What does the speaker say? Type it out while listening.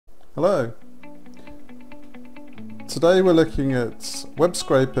Hello. Today we're looking at web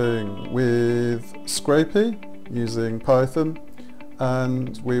scraping with Scrapy using Python,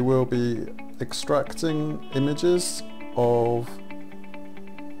 and we will be extracting images of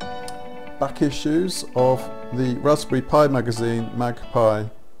back issues of the Raspberry Pi magazine Magpie.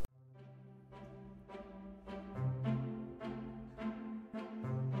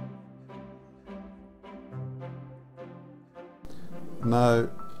 Now,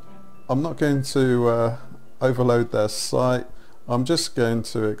 I'm not going to overload their site. I'm just going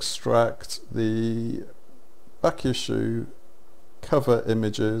to extract the back issue cover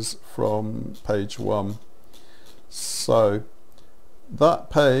images from page 1. So that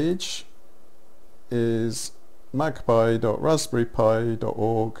page is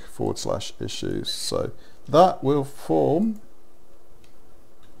magpie.raspberrypi.org/issues. So that will form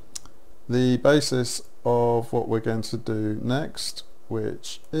the basis of what we're going to do next,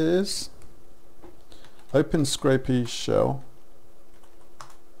 which is open Scrapy shell.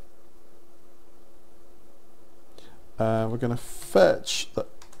 We're going to fetch that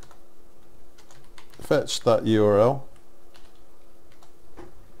URL.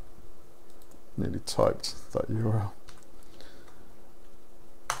 Nearly typed that URL.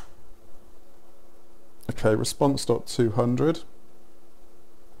 Okay, response.200.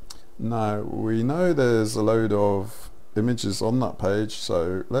 Now we know there's a load of images on that page,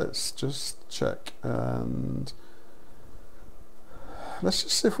 so let's just check and let's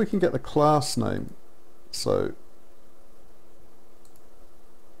just see if we can get the class name. So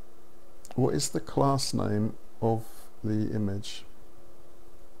what is the class name of the image?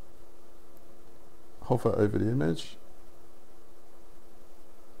 Hover over the image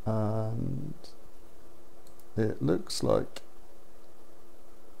and it looks like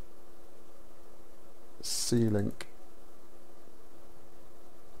C-link.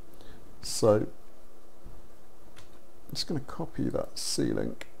 So I'm just going to copy that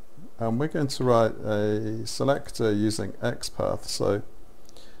C-link and we're going to write a selector using Xpath. So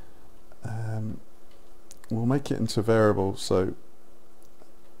we'll make it into a variable. So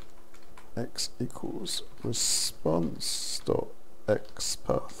x equals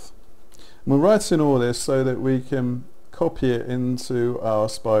response.xpath. We're writing all this so that we can copy it into our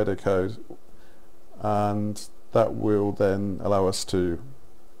Spider code, and that will then allow us to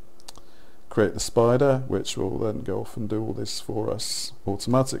create the spider, which will then go off and do all this for us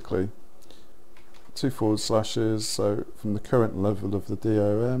automatically. 2 forward slashes, so from the current level of the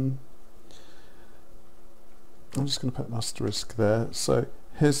DOM. I'm just going to put an asterisk there. So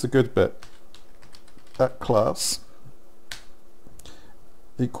here's the good bit. That class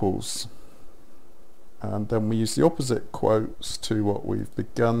equals, and then we use the opposite quotes to what we've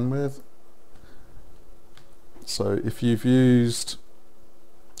begun with. So if you've used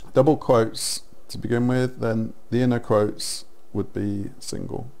double quotes to begin with, then the inner quotes would be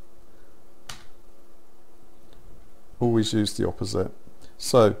single. Always use the opposite.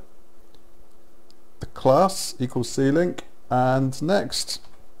 So the class equals C-link, and next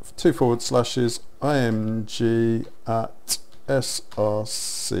 2 forward slashes img at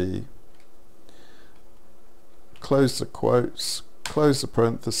src. Close the quotes, close the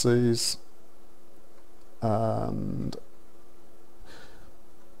parentheses, and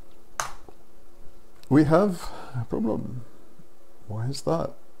we have a problem. Why is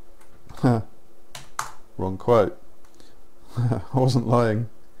that? Wrong quote. I wasn't lying.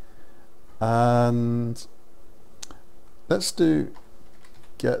 And let's do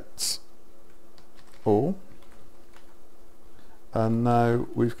get all, and now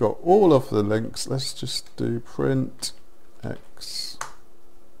we've got all of the links. Let's just do print x,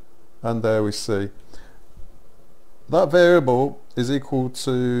 and there we see that variable is equal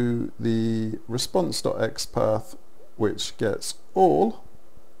to the response.xpath, which gets all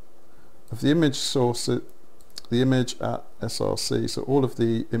of the image source, the image at src, so all of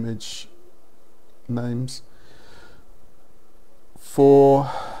the image names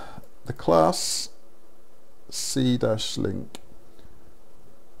for the class c-link.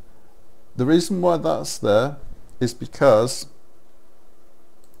 The reason why that's there is because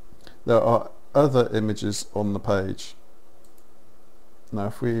there are other images on the page. Now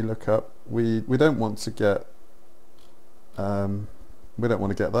if we look up, we don't want to get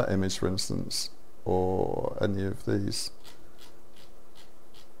that image, for instance, or any of these.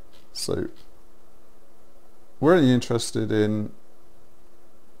 So we're only interested in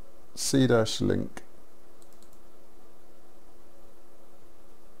c-link.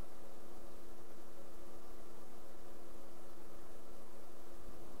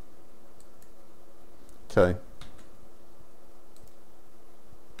 Okay.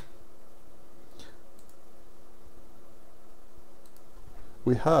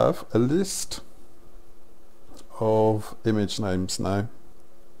 we have a list of image names now.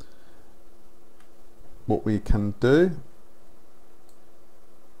 What we can do,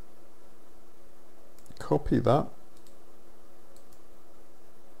 copy that,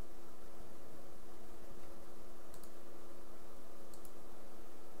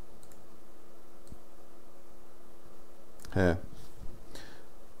 here.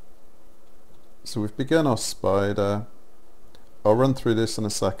 So we've begun our spider. I'll run through this in a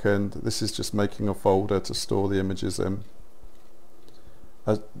second. This is just making a folder to store the images in.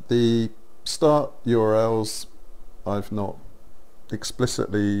 The start URLs I've not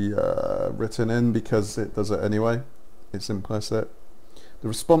explicitly written in because it does it anyway. It's implicit. The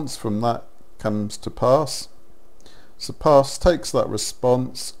response from that comes to pass. So pass takes that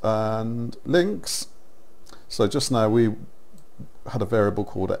response and links. So just now we had a variable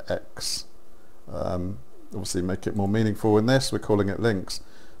called x. Obviously make it more meaningful in this, we're calling it links.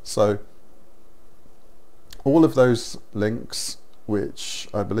 So all of those links, which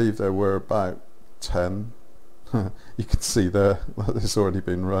I believe there were about 10, you can see there that it's already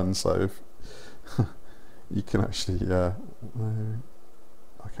been run, so if you can actually, I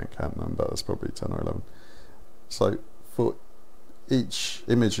can't count them, but it's probably 10 or 11. So for each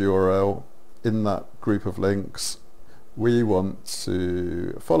image URL in that group of links, we want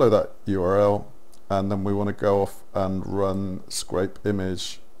to follow that URL, and then we want to go off and run scrape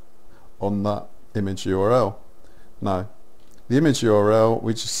image on that image URL. Now, the image URL,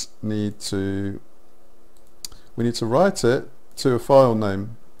 we just need to write it to a file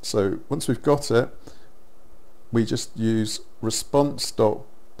name. So once we've got it, we just use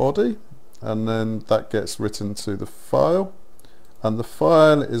response.body, and then that gets written to the file, and the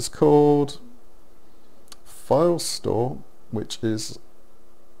file is called filestore, which is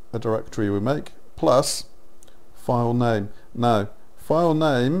a directory we make, plus file name. Now, file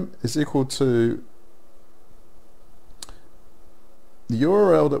name is equal to the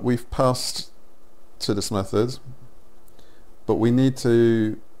URL that we've passed to this method, but we need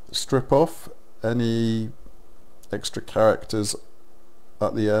to strip off any extra characters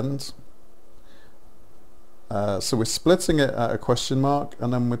at the end. So we're splitting it at a question mark,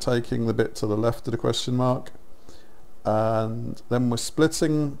 and then we're taking the bit to the left of the question mark, and then we're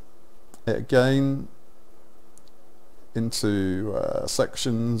splitting it again into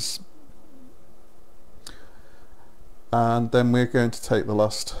sections, and then we're going to take the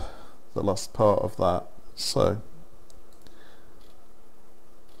last part of that. So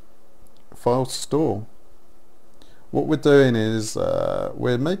file store. What we're doing is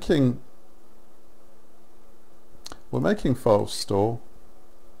we're making file store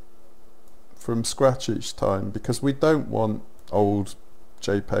from scratch each time, because we don't want old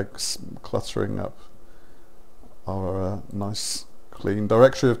JPEGs cluttering up our nice clean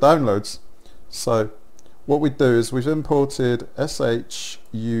directory of downloads. So what we do is we've imported shutil,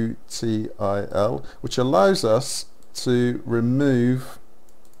 which allows us to remove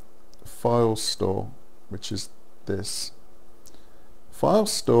file store, which is this. File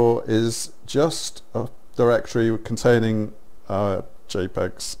store is just a directory containing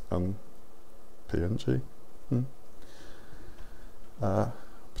JPEGs and PNG.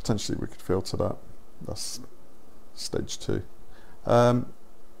 Potentially we could filter that. That's stage 2. I've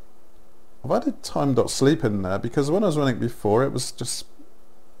added time.sleep in there because when I was running before, it was just,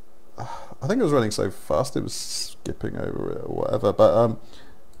 I think it was running so fast it was skipping over it or whatever. But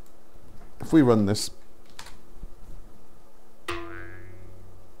if we run this,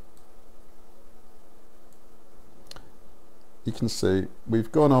 you can see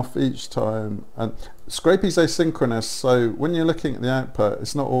we've gone off each time, and Scrapy's asynchronous, so when you're looking at the output,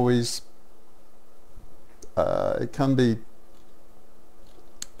 it's not always, it can be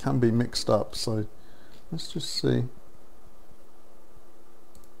mixed up. So let's just see.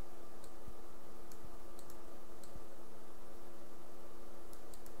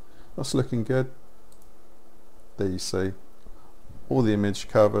 That's looking good. There you see all the image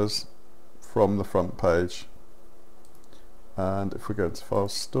covers from the front page. And if we go to file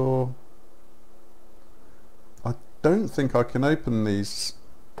store, I don't think I can open these.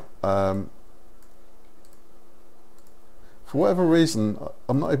 For whatever reason,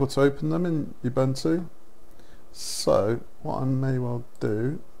 I'm not able to open them in Ubuntu. So what I may well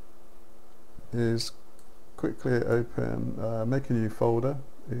do is quickly open, make a new folder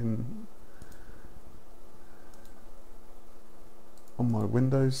on my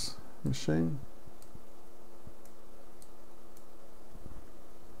Windows machine.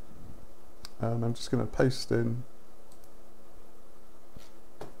 And I'm just going to paste in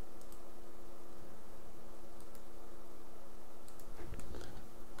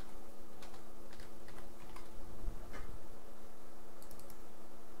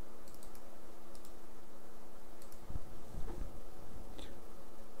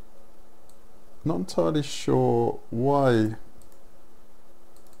Not entirely sure why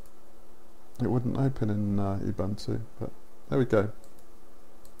it wouldn't open in Ubuntu, but there we go.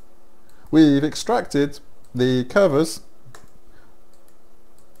 We've extracted the covers.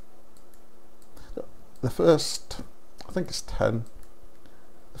 The first, I think it's 10.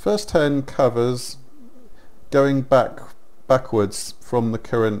 The first 10 covers going backwards from the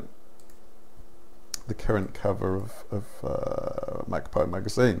current cover of Magpie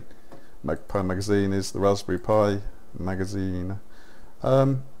magazine. Magpie magazine is the Raspberry Pi magazine.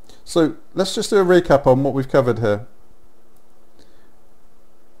 So let's just do a recap on what we've covered here.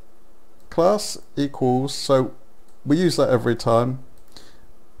 Class equals, so we use that every time,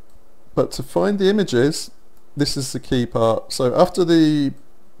 but to find the images, this is the key part. So after the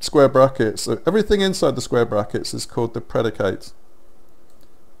square brackets, so everything inside the square brackets is called the predicate.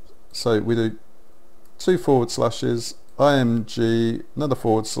 So we do 2 forward slashes, img, another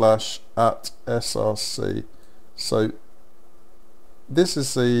forward slash, at src. So this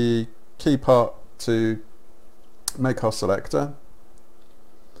is the key part to make our selector,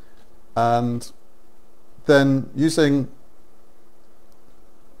 and then using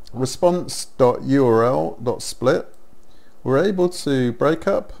response.url.split, we're able to break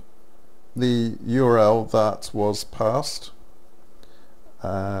up the URL that was passed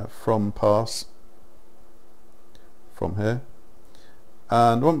from here,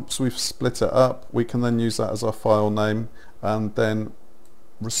 and once we've split it up, we can then use that as our file name, and then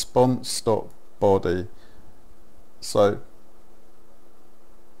response.body. So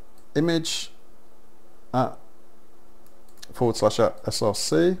image at / at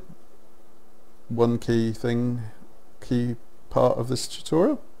src, one key part of this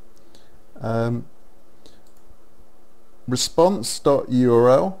tutorial.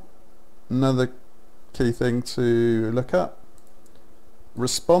 Response.url, another key thing to look at.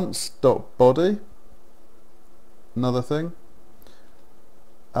 Response.body, another thing.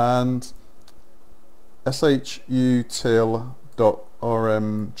 And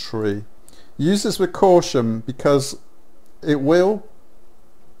shutil.rm tree. Use this with caution because it will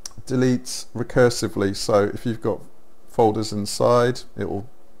delete recursively, so if you've got folders inside, it will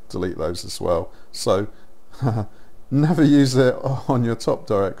delete those as well. So never use it on your top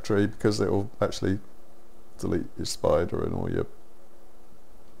directory because it will actually delete your spider and all your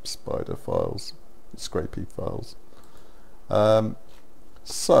spider files, Scrapy files.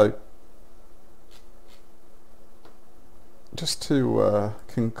 So just to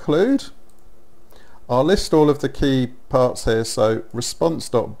conclude, I'll list all of the key parts here. So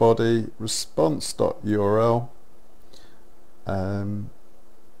response.body, response.url, /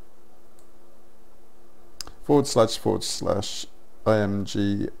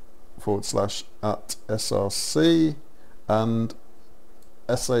 img / at src, and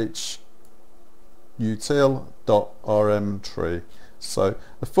shutil.rm tree. So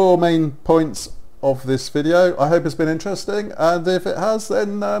the 4 main points of this video. I hope it's been interesting, and if it has,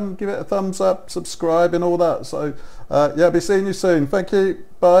 then give it a thumbs up, subscribe and all that. So yeah, I'll be seeing you soon. Thank you,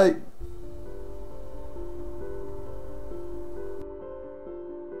 bye.